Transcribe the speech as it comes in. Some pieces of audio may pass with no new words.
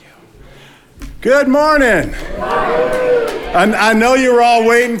Good morning. I know you were all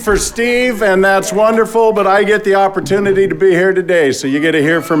waiting for Steve, and that's wonderful, but I get the opportunity to be here today, so you get to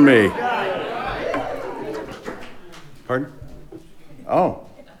hear from me. Pardon? Oh,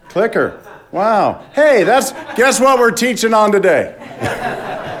 clicker. Wow. Hey, guess what we're teaching on today?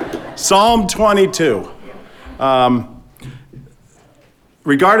 Psalm 22.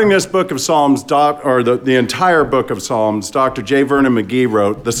 Regarding this book of Psalms, the entire book of Psalms, Dr. J. Vernon McGee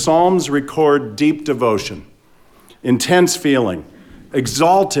wrote, the Psalms record deep devotion, intense feeling,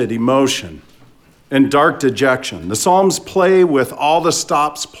 exalted emotion, and dark dejection. The Psalms play with all the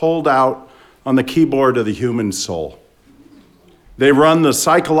stops pulled out on the keyboard of the human soul. They run the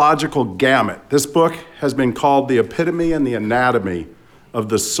psychological gamut. This book has been called the epitome and the anatomy of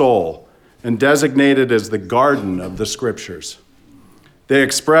the soul and designated as the garden of the scriptures. They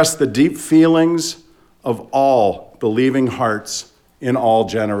express the deep feelings of all believing hearts in all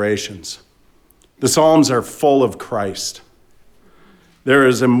generations. The Psalms are full of Christ. There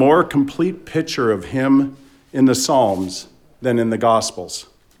is a more complete picture of him in the Psalms than in the Gospels.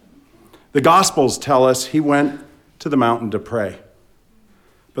 The Gospels tell us he went to the mountain to pray,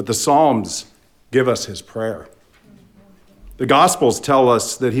 but the Psalms give us his prayer. The Gospels tell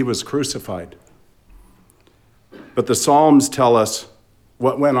us that he was crucified, but the Psalms tell us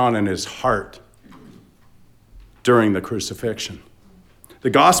what went on in his heart during the crucifixion.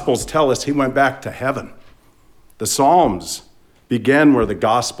 The Gospels tell us he went back to heaven. The Psalms begin where the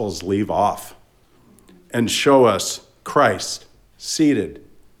Gospels leave off and show us Christ seated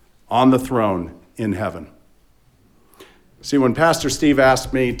on the throne in heaven. See, when Pastor Steve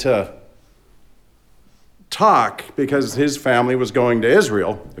asked me to talk, because his family was going to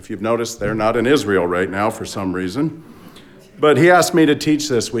Israel, if you've noticed, they're not in Israel right now for some reason, but he asked me to teach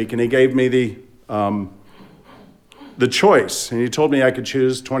this week, and he gave me the choice. And he told me I could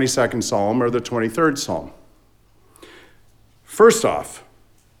choose 22nd Psalm or the 23rd Psalm. First off,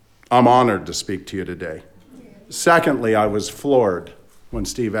 I'm honored to speak to you today. Secondly, I was floored when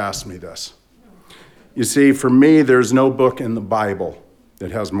Steve asked me this. You see, for me, there's no book in the Bible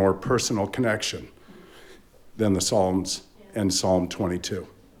that has more personal connection than the Psalms and Psalm 22.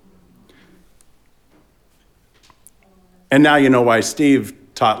 And now you know why Steve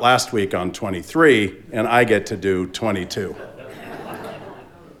taught last week on 23, and I get to do 22.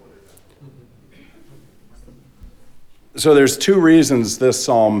 So there's two reasons this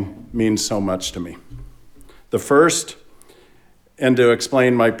psalm means so much to me. The first, and to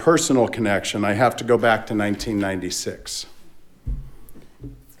explain my personal connection, I have to go back to 1996.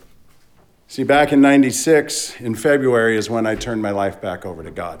 See, back in 96, in February, is when I turned my life back over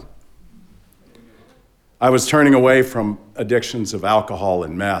to God. I was turning away from addictions of alcohol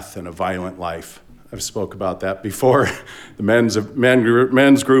and meth and a violent life. I've spoke about that before. The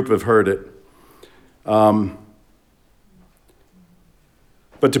men's group have heard it. But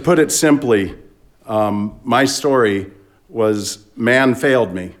to put it simply, my story was man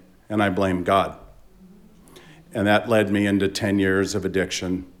failed me, and I blamed God. And that led me into 10 years of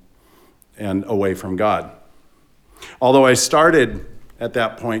addiction and away from God. Although I started at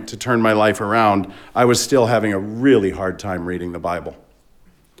that point to turn my life around, I was still having a really hard time reading the Bible.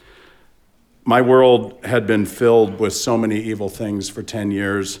 My world had been filled with so many evil things for 10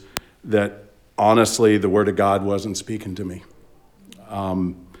 years that honestly, the Word of God wasn't speaking to me.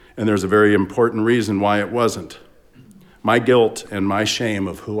 And there's a very important reason why it wasn't. My guilt and my shame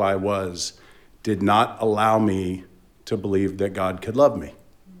of who I was did not allow me to believe that God could love me.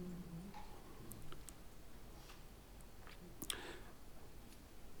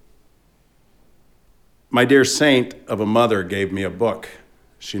 My dear saint of a mother gave me a book.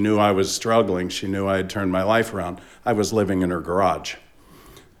 She knew I was struggling. She knew I had turned my life around. I was living in her garage.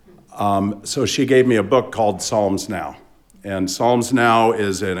 So she gave me a book called Psalms Now. And Psalms Now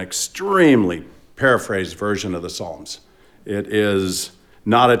is an extremely paraphrased version of the Psalms. It is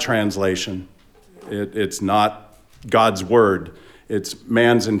not a translation. It's not God's word. It's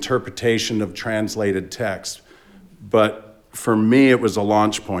man's interpretation of translated text. But for me, it was a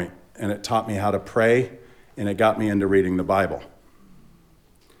launch point, and it taught me how to pray, and it got me into reading the Bible.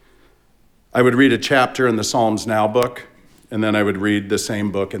 I would read a chapter in the Psalms Now book, and then I would read the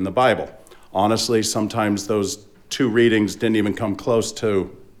same book in the Bible. Honestly, sometimes those two readings didn't even come close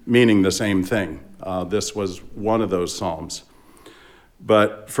to meaning the same thing. This was one of those Psalms.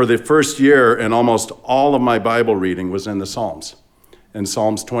 But for the first year, and almost all of my Bible reading was in the Psalms. And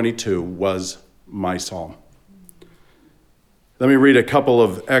Psalms 22 was my psalm. Let me read a couple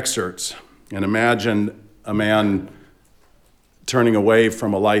of excerpts and imagine a man turning away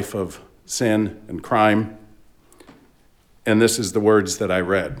from a life of sin and crime. And this is the words that I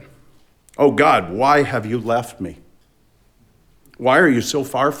read. Oh God, why have you left me? Why are you so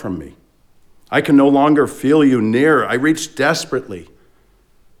far from me? I can no longer feel you near. I reach desperately,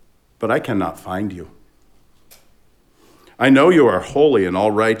 but I cannot find you. I know you are holy and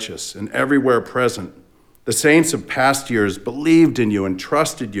all righteous and everywhere present. The saints of past years believed in you and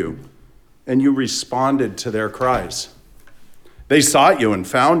trusted you, and you responded to their cries. They sought you and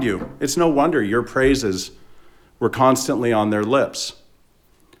found you. It's no wonder your praises were constantly on their lips.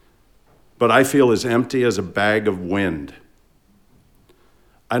 But I feel as empty as a bag of wind.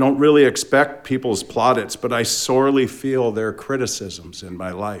 I don't really expect people's plaudits, but I sorely feel their criticisms in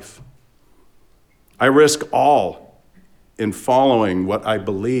my life. I risk all in following what I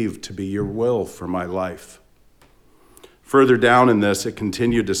believe to be your will for my life. Further down in this, it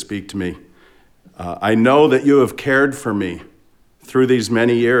continued to speak to me. I know that you have cared for me through these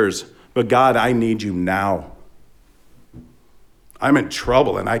many years, but God, I need you now. I'm in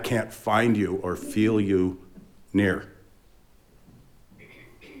trouble and I can't find you or feel you near.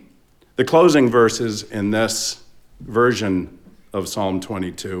 The closing verses in this version of Psalm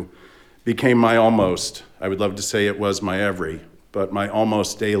 22 became my almost, I would love to say it was my every, but my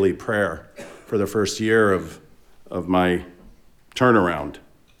almost daily prayer for the first year of my turnaround.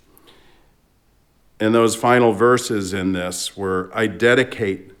 And those final verses in this were, I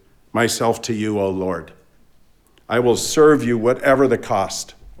dedicate myself to you, O Lord. I will serve you whatever the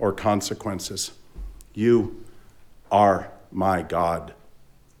cost or consequences. You are my God.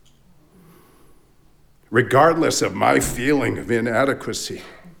 Regardless of my feeling of inadequacy,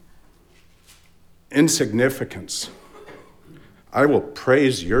 insignificance, I will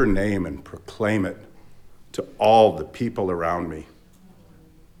praise your name and proclaim it to all the people around me.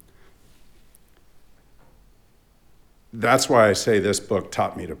 That's why I say this book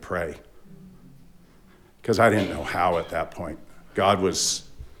taught me to pray, because I didn't know how at that point. God was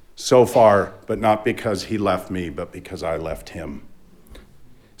so far, but not because he left me, but because I left him.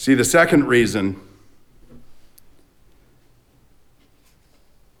 See, the second reason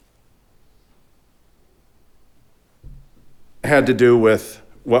had to do with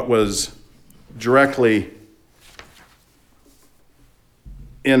what was directly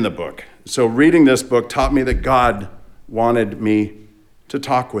in the book. So reading this book taught me that God wanted me to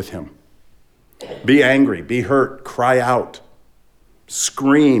talk with him. Be angry, be hurt, cry out,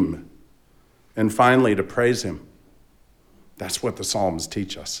 scream, and finally to praise him. That's what the Psalms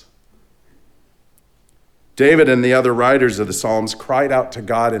teach us. David and the other writers of the Psalms cried out to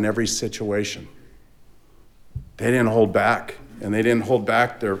God in every situation. They didn't hold back, and they didn't hold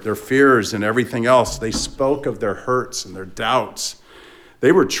back their fears and everything else. They spoke of their hurts and their doubts.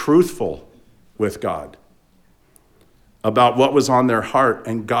 They were truthful with God about what was on their heart,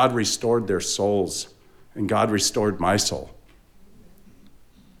 and God restored their souls, and God restored my soul.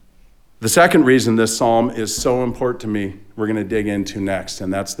 The second reason this psalm is so important to me, we're going to dig into next,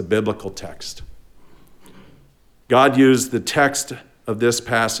 and that's the biblical text. God used the text of this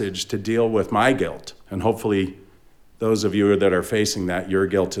passage to deal with my guilt, and hopefully those of you that are facing that, your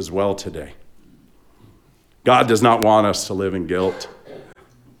guilt as well today. God does not want us to live in guilt.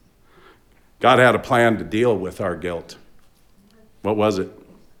 God had a plan to deal with our guilt. What was it?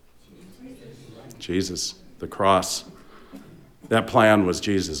 Jesus, the cross. That plan was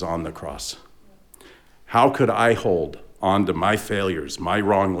Jesus on the cross. How could I hold on to my failures, my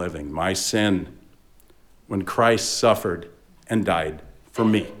wrong living, my sin, when Christ suffered and died for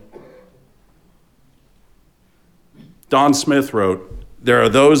me? Don Smith wrote, there are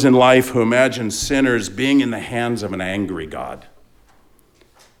those in life who imagine sinners being in the hands of an angry God,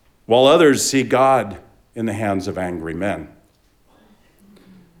 while others see God in the hands of angry men.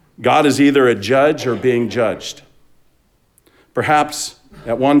 God is either a judge or being judged. Perhaps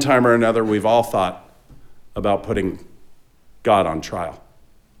at one time or another, we've all thought about putting God on trial.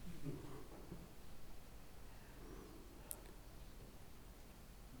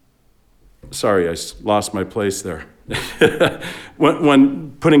 Sorry, I lost my place there.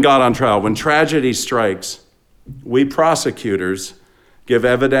 when putting God on trial, when tragedy strikes, we prosecutors give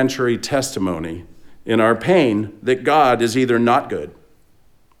evidentiary testimony in our pain that God is either not good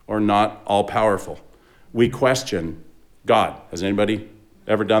or not all-powerful. We question God. Has anybody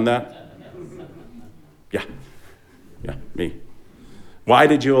ever done that? Yeah, me. Why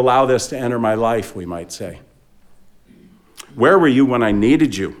did you allow this to enter my life, we might say? Where were you when I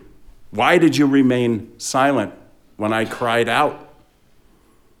needed you? Why did you remain silent when I cried out?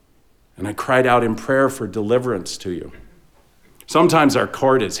 And I cried out in prayer for deliverance to you. Sometimes our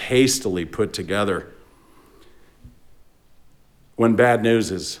court is hastily put together when bad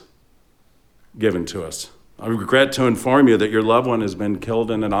news is given to us. I regret to inform you that your loved one has been killed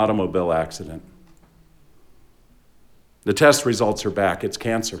in an automobile accident. The test results are back. It's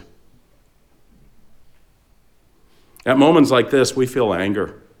cancer. At moments like this, we feel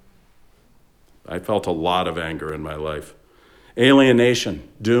anger. I felt a lot of anger in my life. Alienation,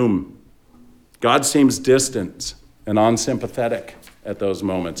 doom. God seems distant and unsympathetic at those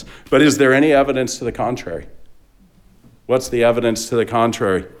moments. But is there any evidence to the contrary? What's the evidence to the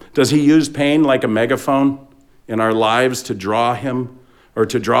contrary? Does he use pain like a megaphone in our lives to draw him or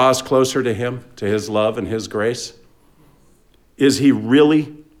to draw us closer to him, to his love and his grace? Is he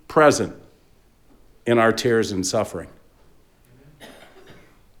really present in our tears and suffering?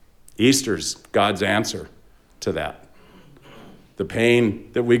 Easter's God's answer to that. The pain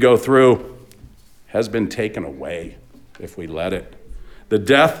that we go through has been taken away if we let it. The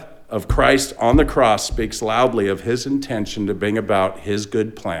death of Christ on the cross speaks loudly of his intention to bring about his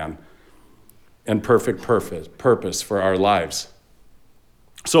good plan and perfect purpose for our lives.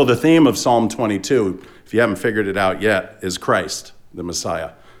 So the theme of Psalm 22, if you haven't figured it out yet, is Christ, the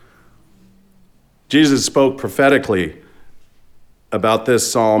Messiah. Jesus spoke prophetically about this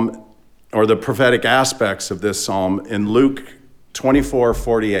psalm, or the prophetic aspects of this psalm, in Luke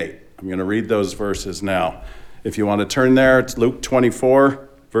 24:48. I'm going to read those verses now. If you want to turn there, it's Luke 24,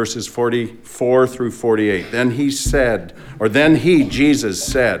 verses 44 through 48. Then he, Jesus,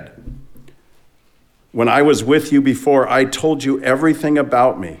 said, "When I was with you before, I told you everything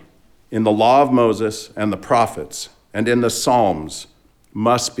about me in the law of Moses and the prophets and in the Psalms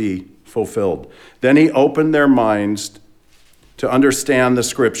must be fulfilled." Then he opened their minds to understand the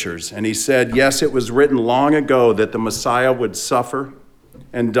scriptures. And he said, yes, it was written long ago that the Messiah would suffer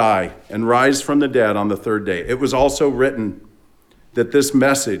and die and rise from the dead on the third day. It was also written that this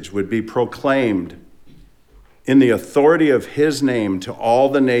message would be proclaimed in the authority of his name to all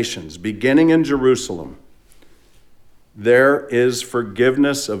the nations, beginning in Jerusalem. There is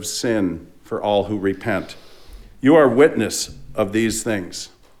forgiveness of sin for all who repent. You are witness of these things.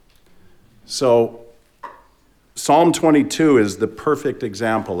 So Psalm 22 is the perfect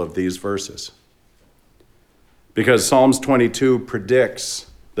example of these verses, because Psalms 22 predicts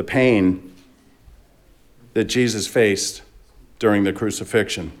the pain that Jesus faced during the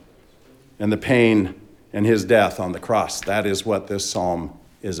crucifixion and the pain and his death on the cross. That is what this psalm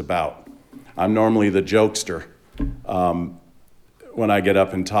is about. I'm normally the jokester when I get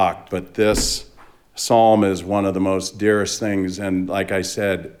up and talk, but this psalm is one of the most dearest things, and like I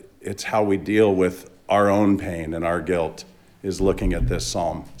said, it's how we deal with our own pain and our guilt, is looking at this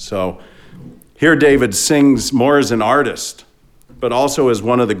psalm. So here David sings more as an artist, but also as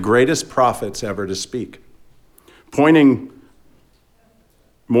one of the greatest prophets ever to speak, pointing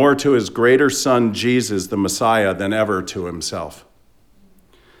more to his greater son, Jesus, the Messiah, than ever to himself.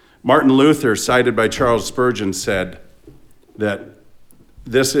 Martin Luther, cited by Charles Spurgeon, said that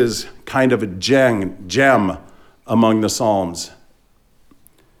this is kind of a gem among the Psalms,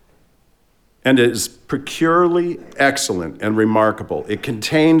 and it is peculiarly excellent and remarkable. It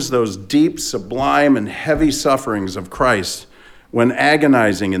contains those deep, sublime, and heavy sufferings of Christ when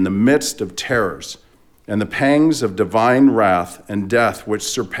agonizing in the midst of terrors and the pangs of divine wrath and death which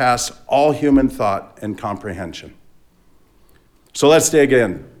surpass all human thought and comprehension. So let's dig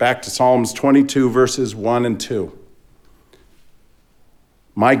in, back to Psalms 22, verses 1 and 2.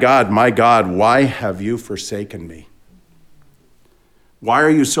 My God, why have you forsaken me? Why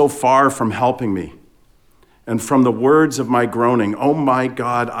are you so far from helping me and from the words of my groaning? Oh my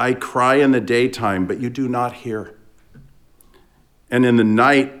God, I cry in the daytime, but you do not hear. And in the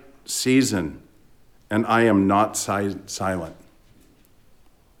night season, and I am not silent.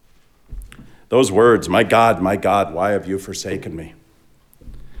 Those words, my God, why have you forsaken me?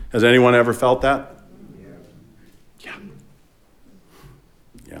 Has anyone ever felt that?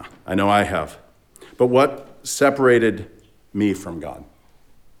 Yeah, I know I have. But what separated me from God?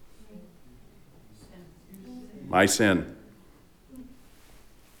 My sin.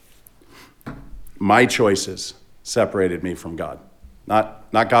 My choices separated me from God.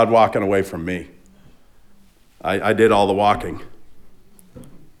 Not God walking away from me. I did all the walking.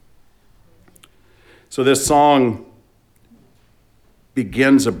 So this song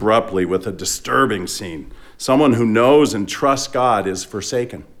begins abruptly with a disturbing scene. Someone who knows and trusts God is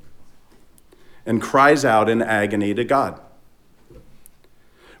forsaken and cries out in agony to God.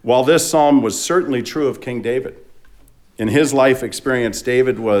 While this psalm was certainly true of King David, in his life experience,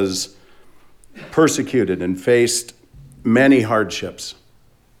 David was persecuted and faced many hardships.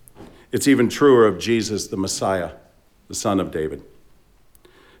 It's even truer of Jesus, the Messiah, the Son of David.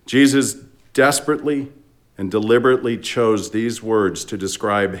 Jesus desperately and deliberately chose these words to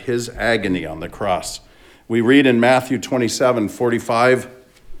describe his agony on the cross We read in Matthew 27, 45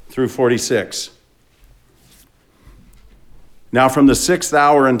 through 46. Now from the 6th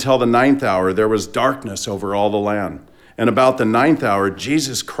hour until the 9th hour, there was darkness over all the land. And about the 9th hour,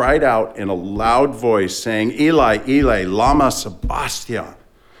 Jesus cried out in a loud voice, saying, Eli, Eli, lama sabachthani?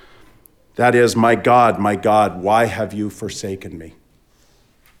 That is, my God, why have you forsaken me?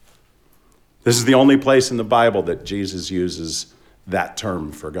 This is the only place in the Bible that Jesus uses that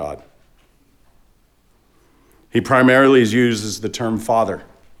term for God. He primarily uses the term Father.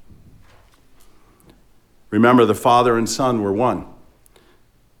 Remember, the Father and Son were one.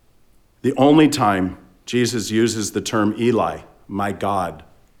 The only time Jesus uses the term Eli, my God,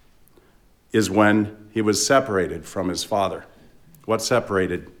 is when he was separated from his Father. What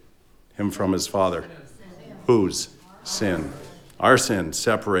separated him from his Father? Whose? Sin. Our sin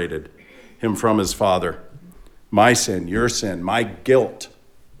separated him from his Father. My sin, your sin, my guilt,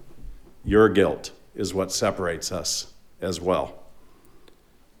 your guilt is what separates us as well.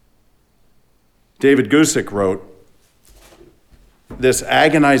 David Gusick wrote, this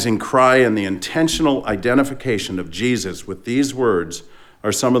agonizing cry and the intentional identification of Jesus with these words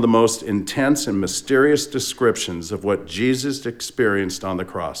are some of the most intense and mysterious descriptions of what Jesus experienced on the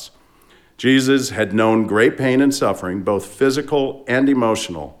cross. Jesus had known great pain and suffering, both physical and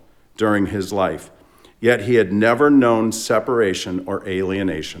emotional, during his life, yet he had never known separation or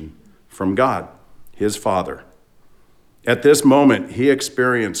alienation from God, his Father. At this moment, he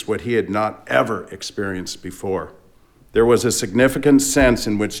experienced what he had not ever experienced before. There was a significant sense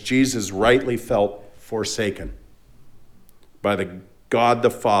in which Jesus rightly felt forsaken by the God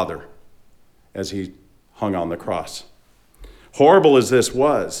the Father as he hung on the cross. Horrible as this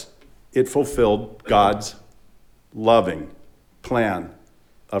was, it fulfilled God's loving plan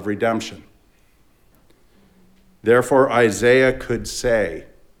of redemption. Therefore, Isaiah could say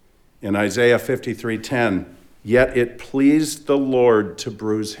in Isaiah 53:10, yet it pleased the Lord to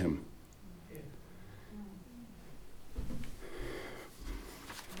bruise him.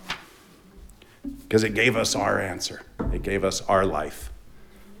 Because it gave us our answer. It gave us our life.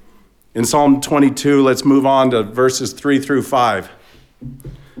 In Psalm 22, let's move on to verses 3 through 5.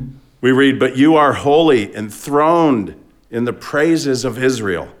 We read, but you are holy, enthroned in the praises of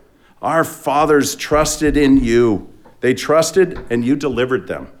Israel. Our fathers trusted in you. They trusted and you delivered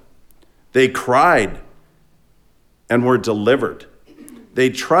them. They cried and were delivered. They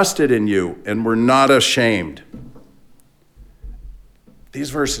trusted in you and were not ashamed. These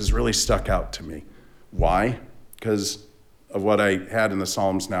verses really stuck out to me. Why? Because of what I had in the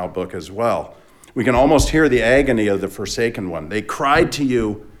Psalms Now book as well. We can almost hear the agony of the forsaken one. They cried to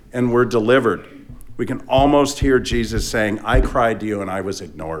you and were delivered. We can almost hear Jesus saying, I cried to you and I was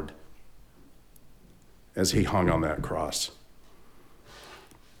ignored as he hung on that cross.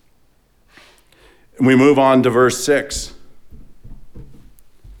 And we move on to verse 6.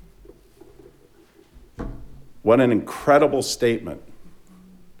 What an incredible statement.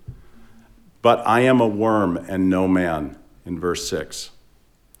 But I am a worm and no man, in verse 6.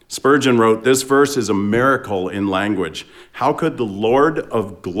 Spurgeon wrote, this verse is a miracle in language. How could the Lord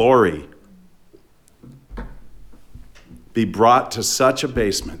of glory be brought to such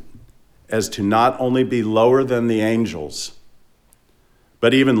abasement as to not only be lower than the angels,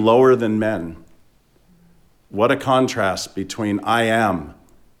 but even lower than men? What a contrast between I am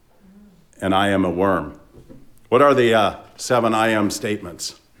and I am a worm. What are the 7 I am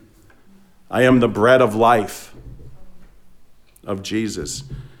statements? I am the bread of life of Jesus.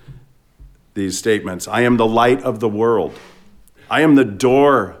 These statements. I am the light of the world. I am the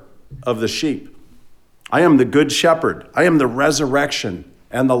door of the sheep. I am the good shepherd. I am the resurrection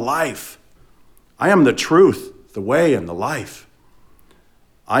and the life. I am the truth, the way, and the life.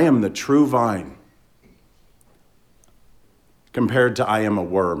 I am the true vine. Compared to I am a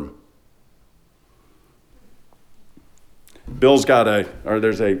worm. There's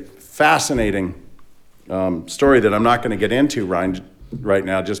a fascinating story that I'm not going to get into right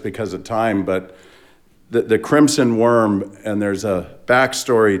now just because of time, but the crimson worm, and there's a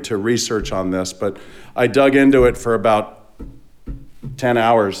backstory to research on this, but I dug into it for about 10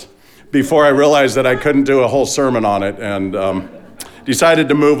 hours before I realized that I couldn't do a whole sermon on it, and decided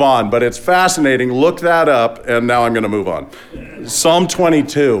to move on. But it's fascinating. Look that up, and now I'm going to move on. Psalm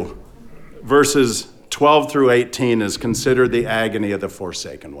 22, verses 12 through 18 is considered the agony of the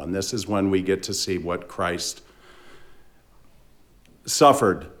forsaken one. This is when we get to see what Christ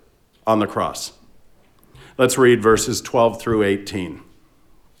suffered on the cross. Let's read verses 12 through 18.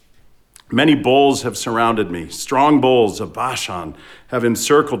 Many bulls have surrounded me. Strong bulls of Bashan have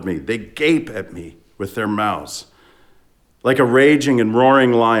encircled me. They gape at me with their mouths. Like a raging and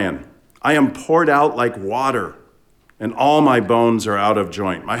roaring lion, I am poured out like water, and all my bones are out of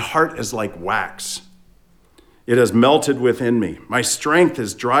joint. My heart is like wax. It has melted within me. My strength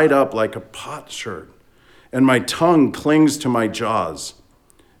is dried up like a potsherd, and my tongue clings to my jaws.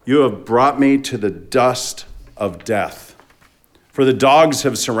 You have brought me to the dust of death, for the dogs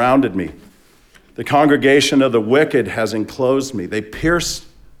have surrounded me. The congregation of the wicked has enclosed me. They pierce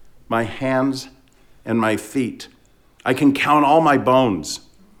my hands and my feet. I can count all my bones.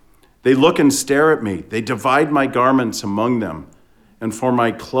 They look and stare at me. They divide my garments among them, and for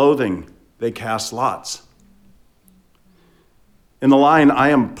my clothing they cast lots. In the line, I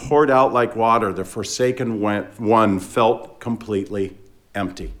am poured out like water. The forsaken one felt completely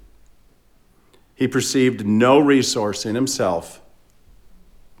empty. He perceived no resource in himself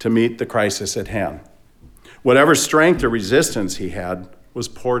to meet the crisis at hand. Whatever strength or resistance he had was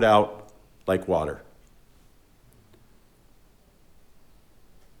poured out like water.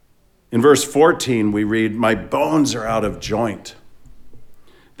 In verse 14, we read, "My bones are out of joint."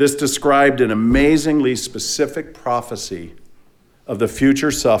 This described an amazingly specific prophecy of the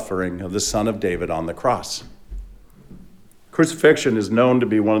future suffering of the Son of David on the cross. Crucifixion is known to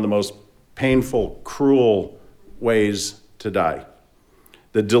be one of the most painful, cruel ways to die.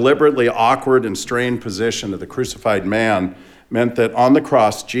 The deliberately awkward and strained position of the crucified man meant that on the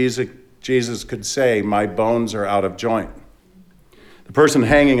cross, Jesus could say, "My bones are out of joint." The person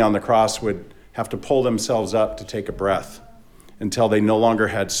hanging on the cross would have to pull themselves up to take a breath until they no longer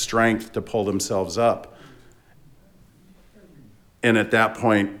had strength to pull themselves up. And at that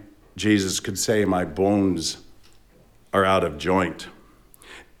point, Jesus could say, "My bones are out of joint."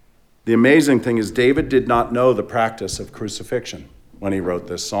 The amazing thing is David did not know the practice of crucifixion when he wrote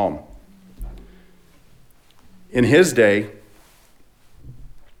this psalm. In his day,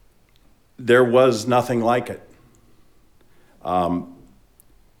 there was nothing like it.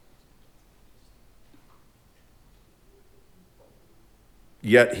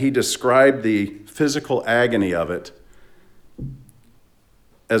 Yet he described the physical agony of it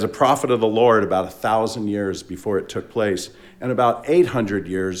as a prophet of the Lord about 1,000 years before it took place, and about 800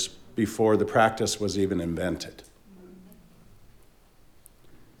 years before the practice was even invented.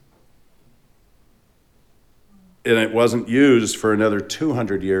 And it wasn't used for another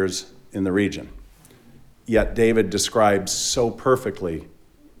 200 years in the region. Yet David describes so perfectly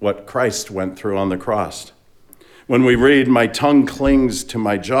what Christ went through on the cross. When we read, "My tongue clings to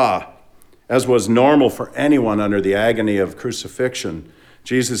my jaw," as was normal for anyone under the agony of crucifixion,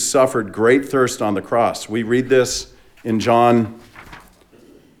 Jesus suffered great thirst on the cross. We read this in John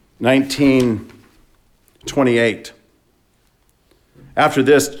 19:28. After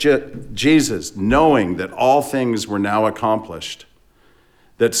this, Jesus, knowing that all things were now accomplished,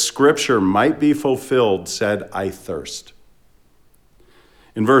 that Scripture might be fulfilled, said, "I thirst."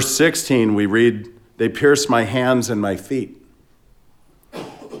 In verse 16, we read, "They pierced my hands and my feet."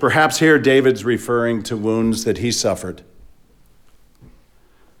 Perhaps here David's referring to wounds that he suffered,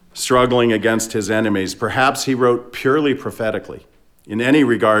 struggling against his enemies. Perhaps he wrote purely prophetically. In any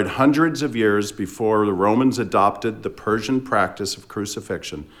regard, hundreds of years before the Romans adopted the Persian practice of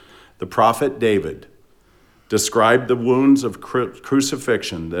crucifixion, the prophet David described the wounds of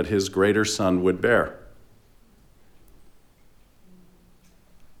crucifixion that his greater son would bear.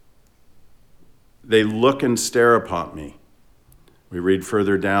 "They look and stare upon me." We read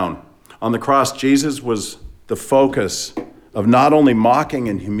further down. On the cross, Jesus was the focus of not only mocking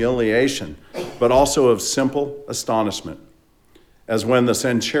and humiliation, but also of simple astonishment. As when the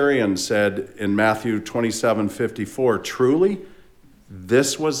centurion said in Matthew 27:54, "Truly,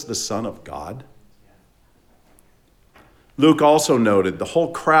 this was the Son of God?" Luke also noted the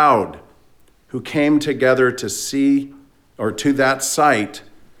whole crowd who came together to see, or to that sight,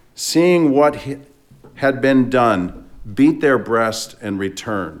 seeing what had been done, beat their breast and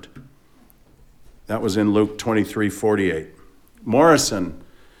returned. That was in Luke 23:48. Morrison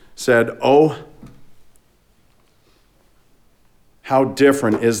said, "Oh, how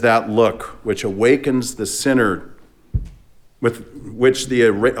different is that look which awakens the sinner, with which the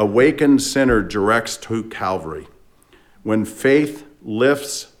awakened sinner directs to Calvary, when faith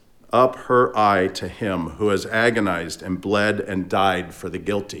lifts up her eye to him who has agonized and bled and died for the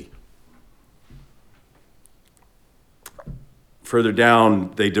guilty." Further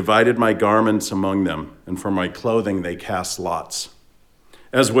down, "They divided my garments among them, and for my clothing they cast lots."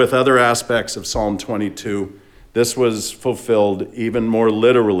 As with other aspects of Psalm 22, this was fulfilled even more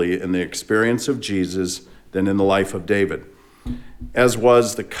literally in the experience of Jesus than in the life of David. As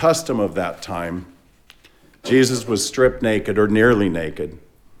was the custom of that time, Jesus was stripped naked or nearly naked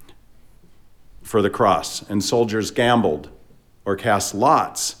for the cross, and soldiers gambled or cast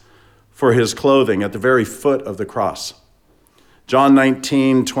lots for his clothing at the very foot of the cross. John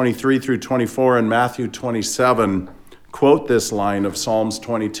 19:23 through 24, and Matthew 27 quote this line of Psalms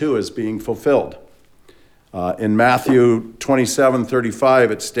 22 as being fulfilled. In Matthew 27:35,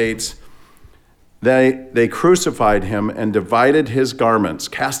 it states, They crucified him and divided his garments,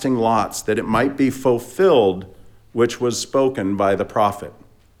 casting lots, that it might be fulfilled which was spoken by the prophet.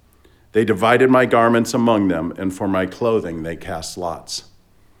 They divided my garments among them, and for my clothing they cast lots.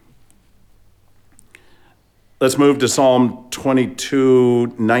 Let's move to Psalm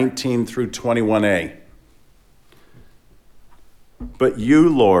 22:19 through 21a. But you,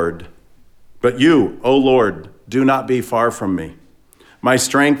 O Lord, do not be far from me. My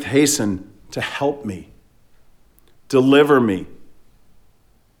strength hasten to help me. Deliver me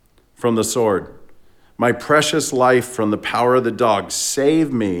from the sword, my precious life from the power of the dog.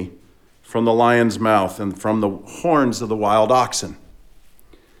 Save me from the lion's mouth and from the horns of the wild oxen.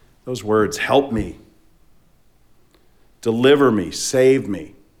 Those words, help me, deliver me, save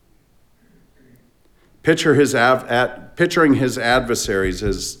me. Picturing his adversaries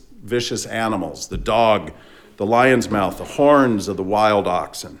as vicious animals, the dog, the lion's mouth, the horns of the wild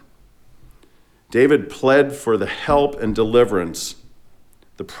oxen. David pled for the help and deliverance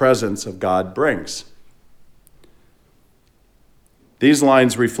the presence of God brings. These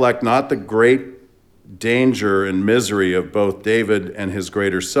lines reflect not the great danger and misery of both David and his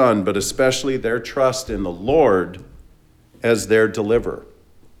greater son, but especially their trust in the Lord as their deliverer.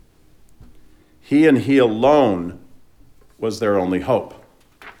 He and he alone was their only hope.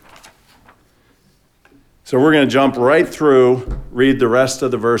 So we're going to jump right through, read the rest of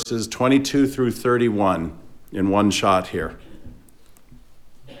the verses 22 through 31 in one shot here.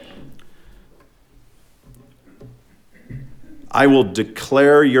 I will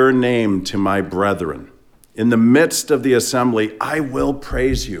declare your name to my brethren. In the midst of the assembly, I will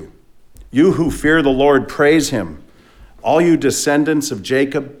praise you. You who fear the Lord, praise him. All you descendants of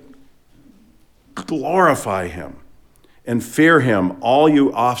Jacob, glorify him. And fear him, all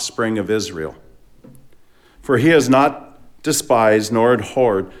you offspring of Israel. For he has not despised nor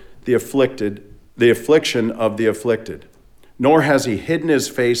abhorred the affliction of the afflicted, nor has he hidden his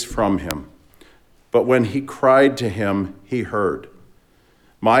face from him. But when he cried to him, he heard.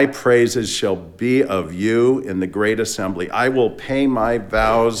 My praises shall be of you in the great assembly. I will pay my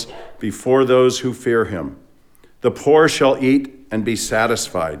vows before those who fear him. The poor shall eat and be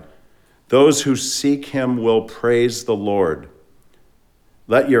satisfied. Those who seek him will praise the Lord.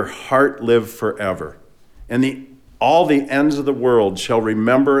 Let your heart live forever. And all the ends of the world shall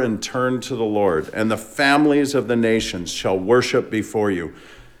remember and turn to the Lord, and the families of the nations shall worship before you.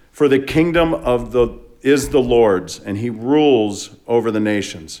 For the kingdom is the Lord's, and he rules over the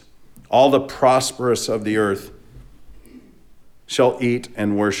nations. All the prosperous of the earth shall eat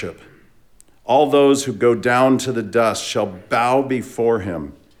and worship. All those who go down to the dust shall bow before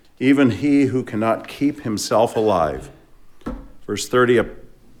him, even he who cannot keep himself alive. Verse 30,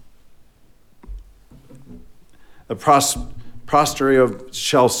 the posterity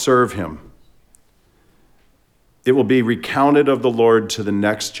shall serve him. It will be recounted of the Lord to the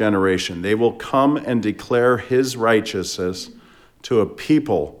next generation. They will come and declare his righteousness to a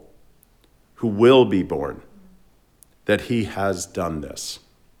people who will be born, that he has done this.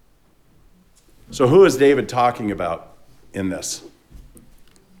 So who is David talking about in this?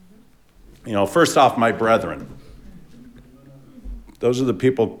 First off, my brethren. Those are the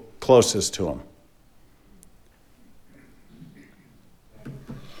people closest to him.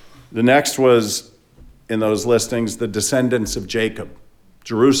 The next was, in those listings, the descendants of Jacob,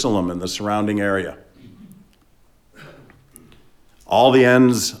 Jerusalem and the surrounding area. All the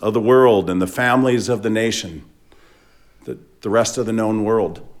ends of the world and the families of the nation, the rest of the known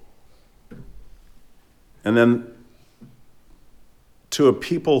world. And then to a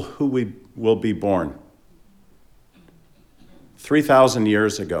people who will be born. 3,000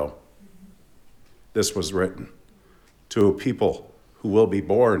 years ago, this was written. To a people who will be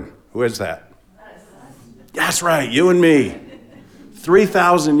born. Who is that? That's right, you and me.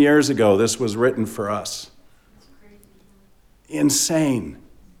 3,000 years ago, this was written for us. Insane.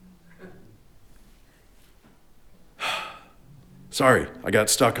 Sorry, I got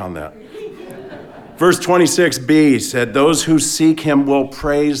stuck on that. Verse 26b said, those who seek him will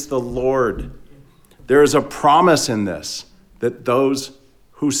praise the Lord. There is a promise in this that those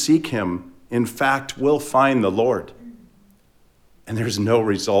who seek him, in fact, will find the Lord. And there's no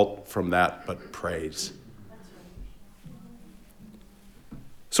result from that but praise.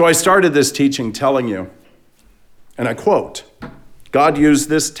 So I started this teaching telling you, and I quote, God used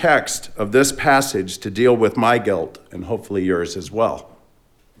this text of this passage to deal with my guilt and hopefully yours as well.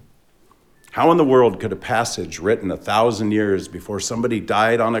 How in the world could a passage written 1,000 years before somebody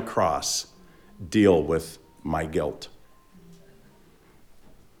died on a cross deal with my guilt?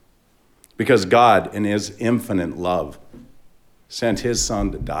 Because God, in his infinite love, sent his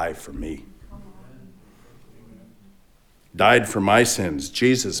son to die for me. Died for my sins.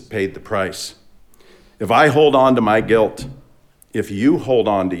 Jesus paid the price. If I hold on to my guilt, if you hold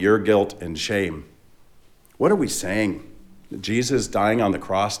on to your guilt and shame, what are we saying? That Jesus dying on the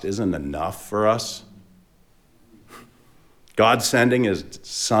cross isn't enough for us? God sending his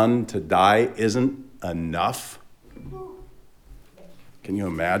son to die isn't enough? Can you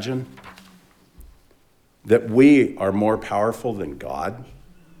imagine? That we are more powerful than God?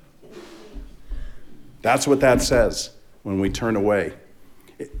 That's what that says when we turn away.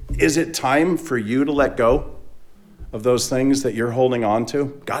 Is it time for you to let go of those things that you're holding on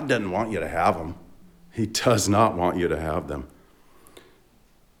to? God doesn't want you to have them. He does not want you to have them.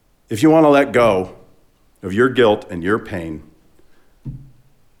 If you want to let go of your guilt and your pain,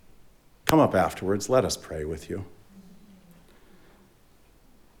 come up afterwards. Let us pray with you.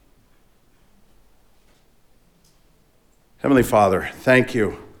 Heavenly Father, thank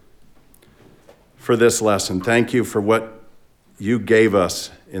you for this lesson. Thank you for what you gave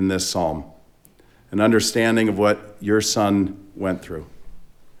us in this psalm, an understanding of what your son went through.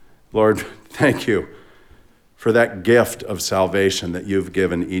 Lord, thank you for that gift of salvation that you've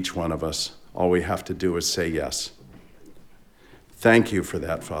given each one of us. All we have to do is say yes. Thank you for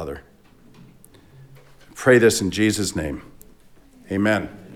that, Father. I pray this in Jesus' name. Amen.